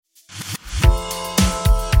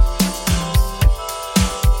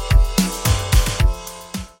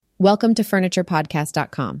Welcome to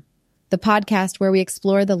FurniturePodcast.com, the podcast where we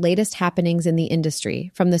explore the latest happenings in the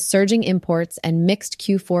industry, from the surging imports and mixed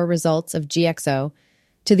Q4 results of GXO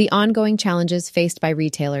to the ongoing challenges faced by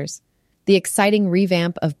retailers, the exciting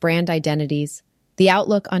revamp of brand identities, the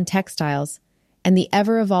outlook on textiles, and the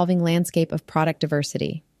ever-evolving landscape of product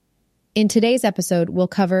diversity. In today's episode, we'll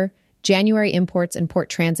cover January imports and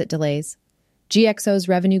port transit delays, GXO's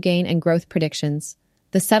revenue gain and growth predictions,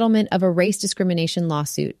 the settlement of a race discrimination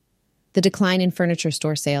lawsuit, the decline in furniture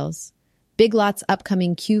store sales, Big Lots'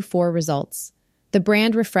 upcoming Q4 results, the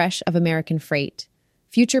brand refresh of American Freight,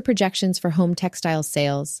 future projections for home textile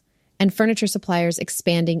sales, and furniture suppliers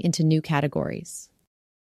expanding into new categories.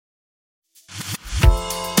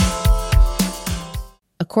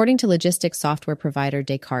 According to logistics software provider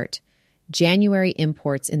Descartes, January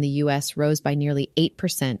imports in the U.S. rose by nearly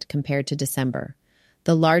 8% compared to December,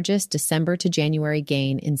 the largest December to January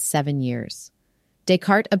gain in 7 years.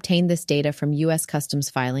 Descartes obtained this data from U.S.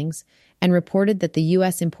 customs filings and reported that the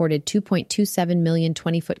U.S. imported 2.27 million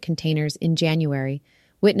 20-foot containers in January,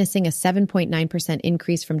 witnessing a 7.9%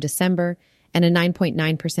 increase from December and a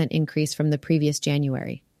 9.9% increase from the previous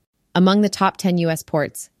January. Among the top 10 U.S.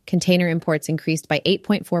 ports, container imports increased by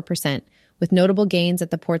 8.4%, with notable gains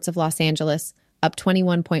at the ports of Los Angeles, up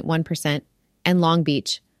 21.1%, and Long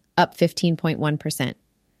Beach, up 15.1%.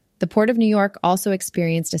 The Port of New York also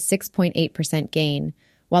experienced a 6.8% gain,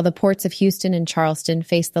 while the ports of Houston and Charleston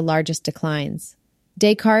faced the largest declines.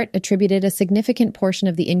 Descartes attributed a significant portion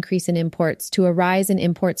of the increase in imports to a rise in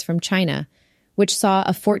imports from China, which saw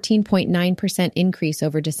a 14.9% increase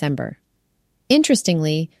over December.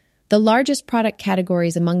 Interestingly, the largest product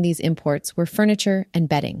categories among these imports were furniture and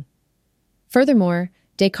bedding. Furthermore,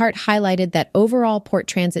 Descartes highlighted that overall port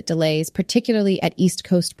transit delays, particularly at East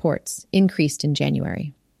Coast ports, increased in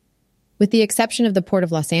January. With the exception of the Port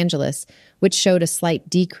of Los Angeles, which showed a slight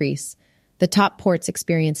decrease, the top ports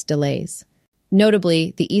experienced delays.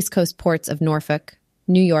 Notably, the East Coast ports of Norfolk,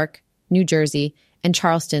 New York, New Jersey, and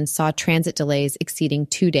Charleston saw transit delays exceeding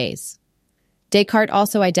 2 days. Descartes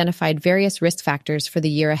also identified various risk factors for the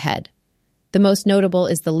year ahead. The most notable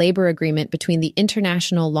is the labor agreement between the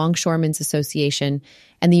International Longshoremen's Association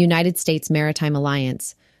and the United States Maritime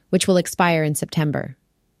Alliance, which will expire in September.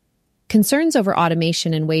 Concerns over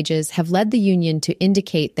automation and wages have led the union to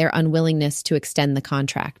indicate their unwillingness to extend the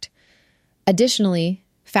contract. Additionally,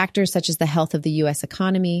 factors such as the health of the U.S.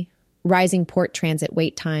 economy, rising port transit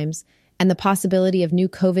wait times, and the possibility of new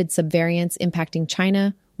COVID subvariants impacting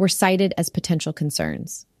China were cited as potential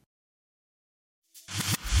concerns.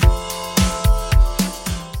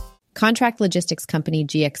 Contract logistics company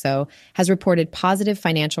GXO has reported positive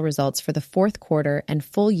financial results for the fourth quarter and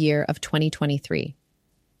full year of 2023.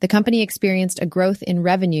 The company experienced a growth in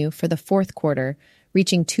revenue for the fourth quarter,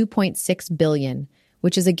 reaching $2.6 billion,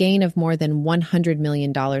 which is a gain of more than $100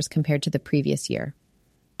 million compared to the previous year.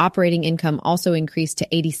 Operating income also increased to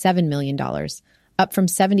 $87 million, up from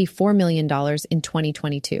 $74 million in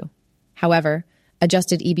 2022. However,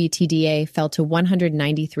 adjusted EBITDA fell to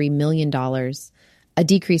 $193 million, a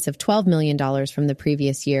decrease of $12 million from the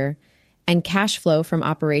previous year, and cash flow from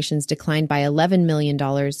operations declined by $11 million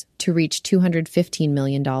to reach $215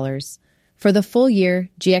 million. For the full year,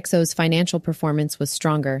 GXO's financial performance was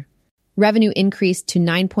stronger. Revenue increased to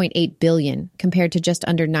 $9.8 billion compared to just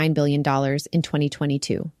under $9 billion in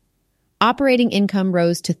 2022. Operating income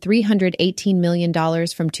rose to $318 million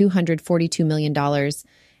from $242 million,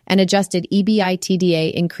 and adjusted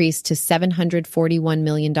EBITDA increased to $741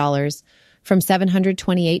 million from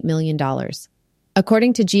 $728 million.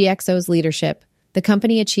 According to GXO's leadership, the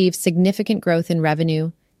company achieved significant growth in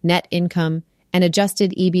revenue, net income, and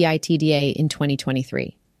adjusted EBITDA in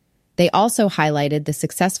 2023. They also highlighted the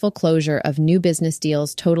successful closure of new business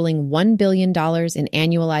deals totaling $1 billion in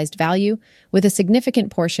annualized value, with a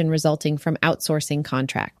significant portion resulting from outsourcing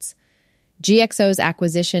contracts. GXO's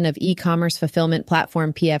acquisition of e-commerce fulfillment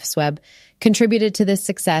platform PFSweb contributed to this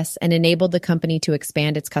success and enabled the company to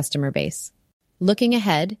expand its customer base. Looking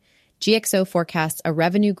ahead, GXO forecasts a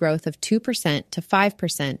revenue growth of 2% to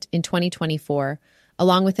 5% in 2024,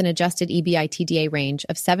 along with an adjusted EBITDA range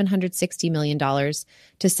of $760 million to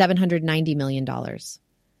 $790 million.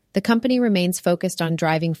 The company remains focused on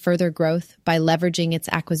driving further growth by leveraging its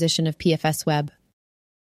acquisition of PFSweb.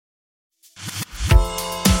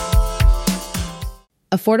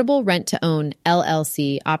 Affordable Rent to Own,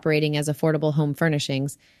 LLC, operating as Affordable Home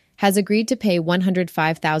Furnishings, has agreed to pay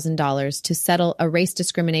 $105,000 to settle a race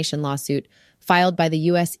discrimination lawsuit filed by the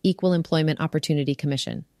U.S. Equal Employment Opportunity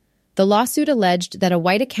Commission. The lawsuit alleged that a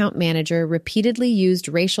white account manager repeatedly used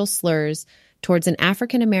racial slurs towards an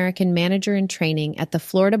African-American manager in training at the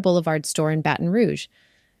Florida Boulevard store in Baton Rouge.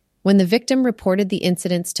 When the victim reported the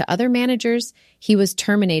incidents to other managers, he was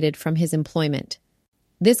terminated from his employment.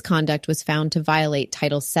 This conduct was found to violate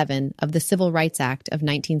Title VII of the Civil Rights Act of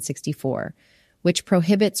 1964, which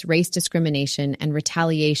prohibits race discrimination and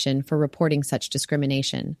retaliation for reporting such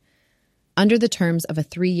discrimination. Under the terms of a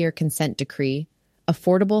 3-year consent decree,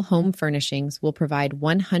 Affordable Home Furnishings will provide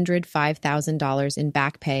 $105,000 in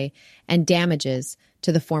back pay and damages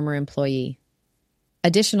to the former employee.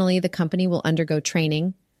 Additionally, the company will undergo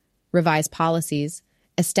training, revise policies,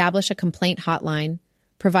 establish a complaint hotline,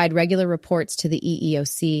 provide regular reports to the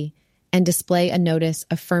EEOC, and display a notice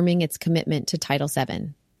affirming its commitment to Title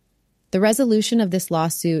VII. The resolution of this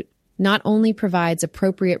lawsuit not only provides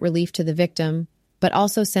appropriate relief to the victim, but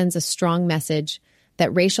also sends a strong message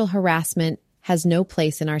that racial harassment has no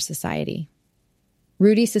place in our society.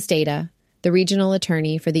 Rudy Sesteta, the regional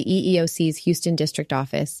attorney for the EEOC's Houston District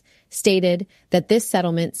Office, stated that this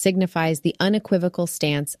settlement signifies the unequivocal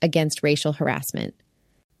stance against racial harassment.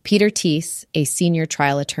 Peter Teese, a senior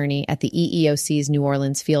trial attorney at the EEOC's New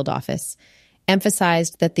Orleans field office,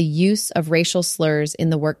 emphasized that the use of racial slurs in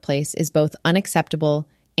the workplace is both unacceptable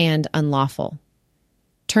and unlawful.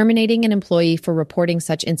 Terminating an employee for reporting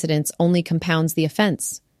such incidents only compounds the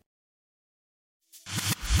offense.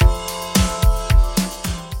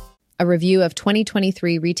 A review of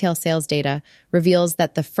 2023 retail sales data reveals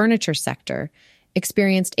that the furniture sector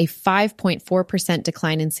experienced a 5.4%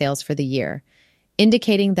 decline in sales for the year,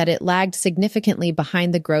 indicating that it lagged significantly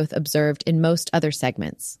behind the growth observed in most other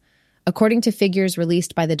segments. According to figures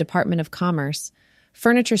released by the Department of Commerce,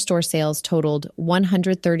 furniture store sales totaled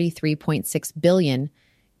 $133.6 billion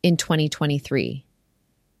in 2023,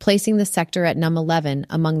 placing the sector at number 11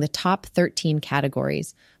 among the top 13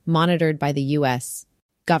 categories monitored by the U.S.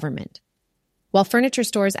 government. While furniture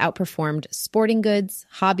stores outperformed sporting goods,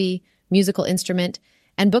 hobby, musical instrument,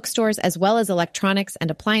 and bookstores, as well as electronics and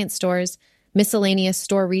appliance stores, miscellaneous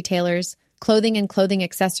store retailers, clothing and clothing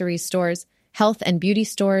accessories stores, health and beauty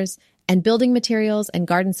stores, and building materials and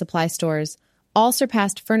garden supply stores all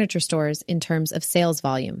surpassed furniture stores in terms of sales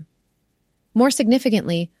volume. More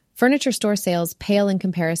significantly, furniture store sales pale in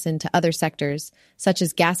comparison to other sectors, such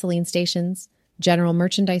as gasoline stations, general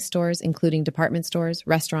merchandise stores, including department stores,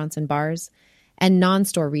 restaurants, and bars, and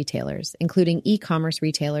non-store retailers, including e-commerce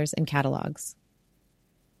retailers and catalogs.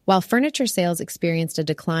 While furniture sales experienced a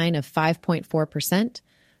decline of 5.4%,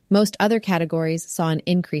 most other categories saw an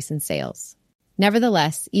increase in sales.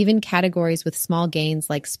 Nevertheless, even categories with small gains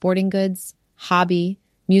like sporting goods, hobby,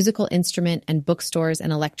 musical instrument, and bookstores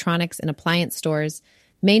and electronics and appliance stores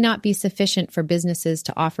may not be sufficient for businesses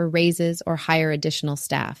to offer raises or hire additional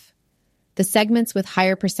staff. The segments with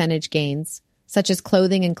higher percentage gains, such as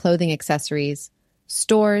clothing and clothing accessories,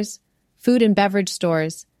 stores, food and beverage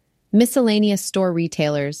stores, miscellaneous store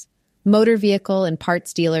retailers, motor vehicle and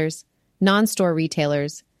parts dealers, non-store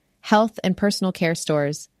retailers, health and personal care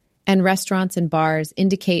stores, and restaurants and bars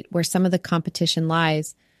indicate where some of the competition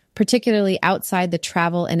lies, particularly outside the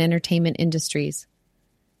travel and entertainment industries.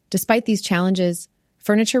 Despite these challenges,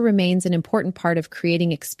 furniture remains an important part of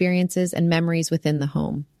creating experiences and memories within the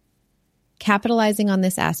home. Capitalizing on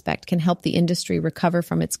this aspect can help the industry recover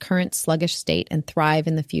from its current sluggish state and thrive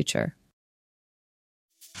in the future.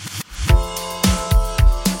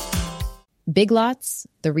 Big Lots,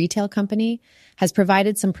 the retail company, has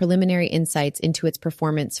provided some preliminary insights into its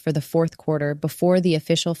performance for the fourth quarter before the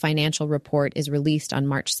official financial report is released on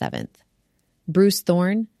March 7th. Bruce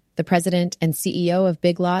Thorne, the president and CEO of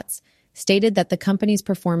Big Lots, stated that the company's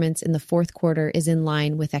performance in the fourth quarter is in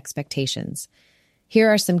line with expectations. Here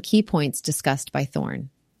are some key points discussed by Thorne.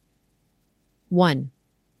 1.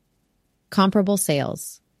 Comparable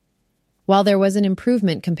sales. While there was an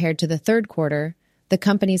improvement compared to the third quarter, the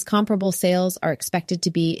company's comparable sales are expected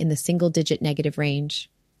to be in the single-digit negative range.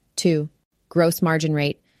 2. Gross margin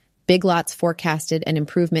rate. Big Lots forecasted an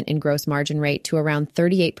improvement in gross margin rate to around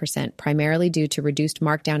 38%, primarily due to reduced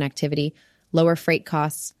markdown activity, lower freight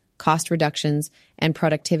costs, cost reductions, and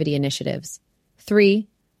productivity initiatives. 3.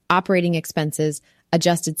 Operating expenses,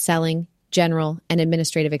 adjusted selling, general, and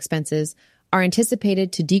administrative expenses are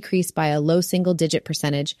anticipated to decrease by a low single-digit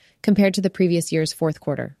percentage compared to the previous year's fourth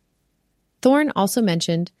quarter. Thorne also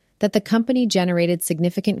mentioned that the company generated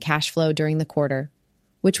significant cash flow during the quarter,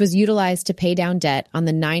 which was utilized to pay down debt on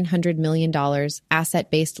the $900 million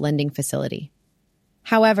asset-based lending facility.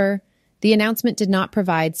 However, the announcement did not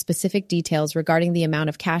provide specific details regarding the amount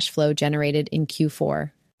of cash flow generated in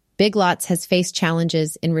Q4. Big Lots has faced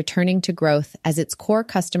challenges in returning to growth as its core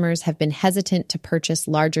customers have been hesitant to purchase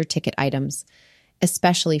larger ticket items,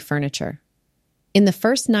 especially furniture. In the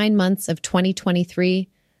first 9 months of 2023,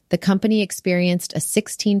 the company experienced a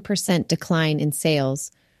 16% decline in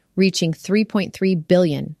sales, reaching $3.3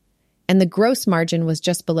 billion, and the gross margin was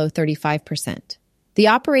just below 35%. The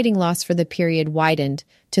operating loss for the period widened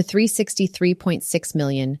to $363.6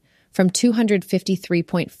 million from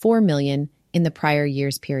 $253.4 million in the prior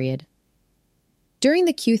year's period. During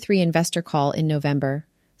the Q3 investor call in November,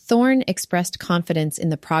 Thorne expressed confidence in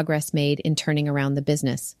the progress made in turning around the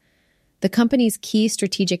business. The company's key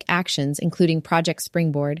strategic actions, including Project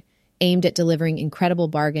Springboard, aimed at delivering incredible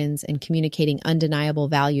bargains and communicating undeniable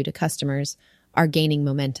value to customers, are gaining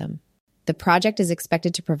momentum. The project is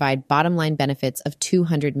expected to provide bottom-line benefits of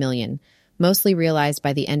 $200 million, mostly realized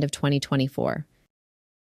by the end of 2024.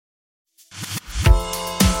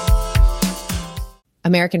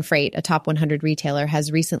 American Freight, a top 100 retailer,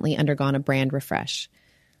 has recently undergone a brand refresh.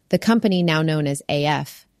 The company, now known as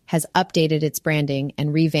AF, has updated its branding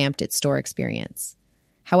and revamped its store experience.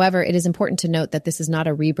 However, it is important to note that this is not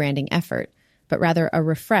a rebranding effort, but rather a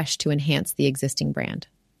refresh to enhance the existing brand.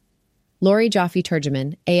 Lori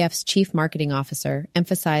Joffe-Turgeman, AF's chief marketing officer,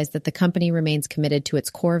 emphasized that the company remains committed to its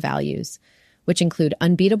core values, which include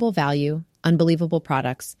unbeatable value, unbelievable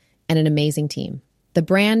products, and an amazing team. The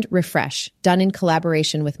brand refresh, done in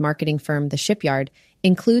collaboration with marketing firm The Shipyard,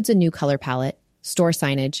 includes a new color palette, store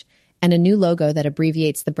signage, and a new logo that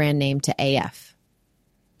abbreviates the brand name to AF.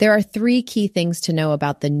 There are 3 key things to know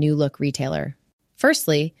about the new look retailer.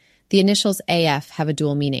 Firstly, the initials AF have a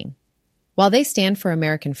dual meaning. While they stand for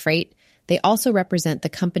American Freight, they also represent the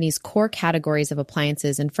company's core categories of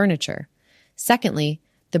appliances and furniture. Secondly,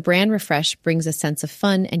 the brand refresh brings a sense of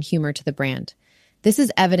fun and humor to the brand. This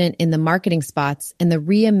is evident in the marketing spots and the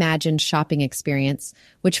reimagined shopping experience,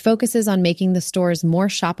 which focuses on making the stores more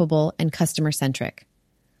shoppable and customer-centric.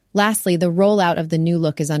 Lastly, the rollout of the new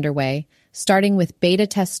look is underway, starting with beta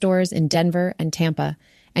test stores in Denver and Tampa,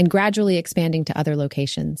 and gradually expanding to other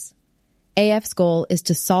locations. AF's goal is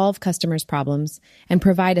to solve customers' problems and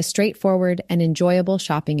provide a straightforward and enjoyable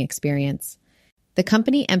shopping experience. The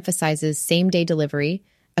company emphasizes same-day delivery,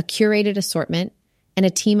 a curated assortment, and a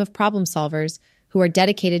team of problem solvers who are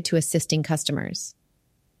dedicated to assisting customers.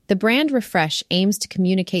 The brand refresh aims to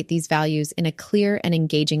communicate these values in a clear and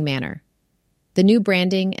engaging manner. The new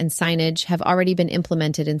branding and signage have already been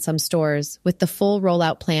implemented in some stores, with the full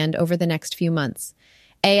rollout planned over the next few months.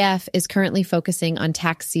 AF is currently focusing on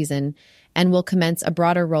tax season and will commence a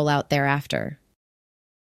broader rollout thereafter.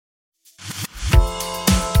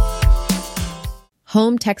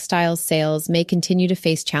 Home textiles sales may continue to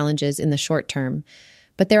face challenges in the short term,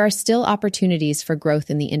 but there are still opportunities for growth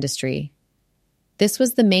in the industry. This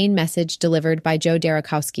was the main message delivered by Joe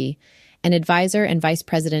Darakowski, an advisor and vice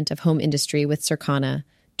president of home industry with Circana,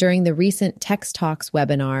 during the recent Tex Talks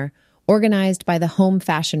webinar organized by the Home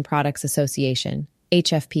Fashion Products Association,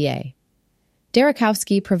 HFPA.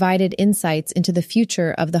 Darakowski provided insights into the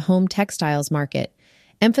future of the home textiles market,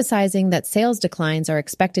 emphasizing that sales declines are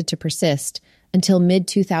expected to persist until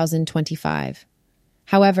mid-2025.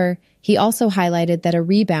 However, he also highlighted that a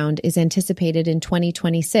rebound is anticipated in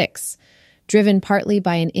 2026, driven partly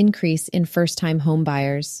by an increase in first-time home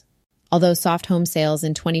buyers. Although soft home sales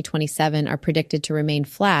in 2027 are predicted to remain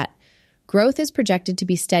flat, growth is projected to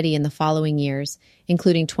be steady in the following years,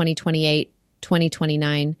 including 2028,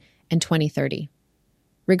 2029, and 2030.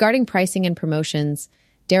 Regarding pricing and promotions,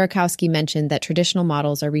 Darakowski mentioned that traditional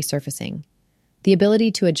models are resurfacing. The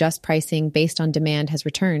ability to adjust pricing based on demand has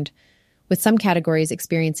returned, with some categories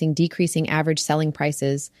experiencing decreasing average selling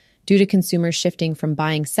prices due to consumers shifting from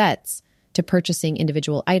buying sets to purchasing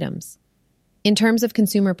individual items. In terms of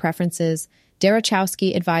consumer preferences,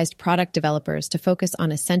 Darakowski advised product developers to focus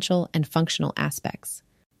on essential and functional aspects.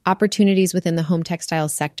 Opportunities within the home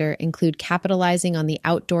textiles sector include capitalizing on the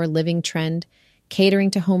outdoor living trend,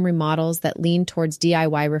 catering to home remodels that lean towards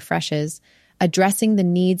DIY refreshes, addressing the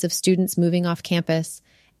needs of students moving off campus,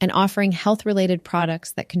 and offering health-related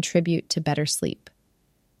products that contribute to better sleep.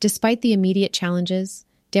 Despite the immediate challenges,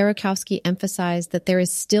 Darakowski emphasized that there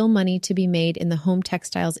is still money to be made in the home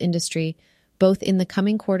textiles industry, both in the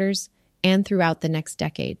coming quarters and throughout the next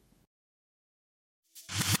decade.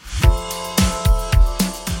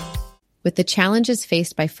 With the challenges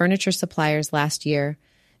faced by furniture suppliers last year,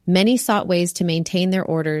 many sought ways to maintain their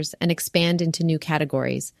orders and expand into new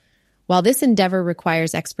categories. While this endeavor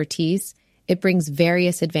requires expertise, it brings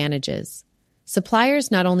various advantages.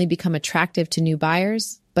 Suppliers not only become attractive to new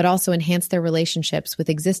buyers, but also enhance their relationships with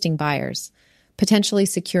existing buyers, potentially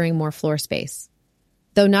securing more floor space.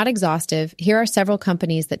 Though not exhaustive, here are several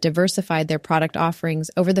companies that diversified their product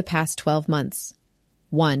offerings over the past 12 months.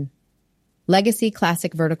 1. Legacy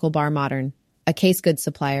Classic Vertical Bar Modern, a case goods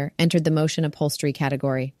supplier, entered the motion upholstery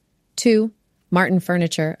category. 2. Martin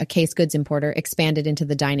Furniture, a case goods importer, expanded into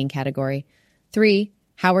the dining category. 3.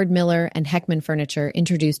 Howard Miller and Heckman Furniture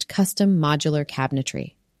introduced custom modular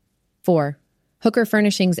cabinetry. 4. Hooker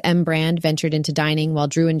Furnishings M brand ventured into dining while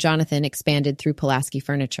Drew and Jonathan expanded through Pulaski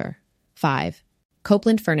Furniture. 5.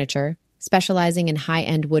 Copeland Furniture, specializing in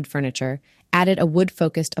high-end wood furniture, added a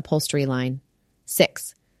wood-focused upholstery line.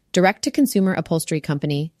 6. Direct-to-consumer upholstery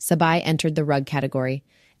company Sabai entered the rug category,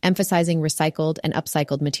 emphasizing recycled and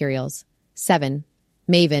upcycled materials. 7.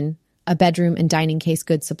 Maven, a bedroom and dining case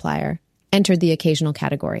goods supplier, entered the occasional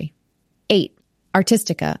category. 8.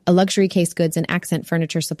 Artistica, a luxury case goods and accent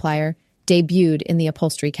furniture supplier, debuted in the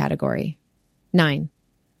upholstery category. 9.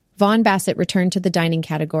 Vaughan Bassett returned to the dining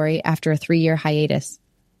category after a 3-year hiatus.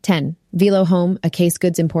 10. Velo Home, a case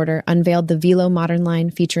goods importer, unveiled the Velo Modern line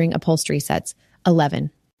featuring upholstery sets.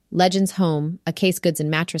 11. Legends Home, a case goods and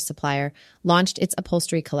mattress supplier, launched its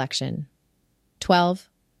upholstery collection. 12.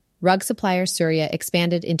 Rug supplier Surya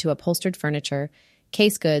expanded into upholstered furniture,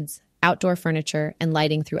 case goods, outdoor furniture, and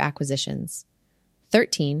lighting through acquisitions.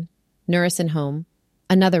 13. Nurison Home,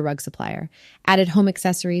 another rug supplier, added home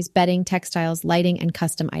accessories, bedding, textiles, lighting, and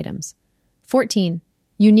custom items. 14.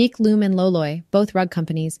 Unique Loom and Loloi, both rug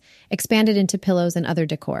companies, expanded into pillows and other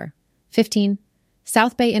decor. 15.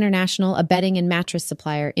 South Bay International, a bedding and mattress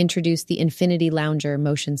supplier, introduced the Infinity Lounger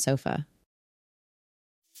motion sofa.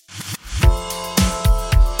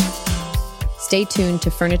 Stay tuned to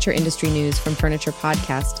furniture industry news from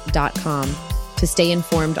FurniturePodcast.com to stay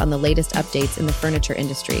informed on the latest updates in the furniture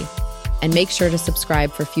industry, and make sure to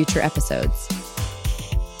subscribe for future episodes.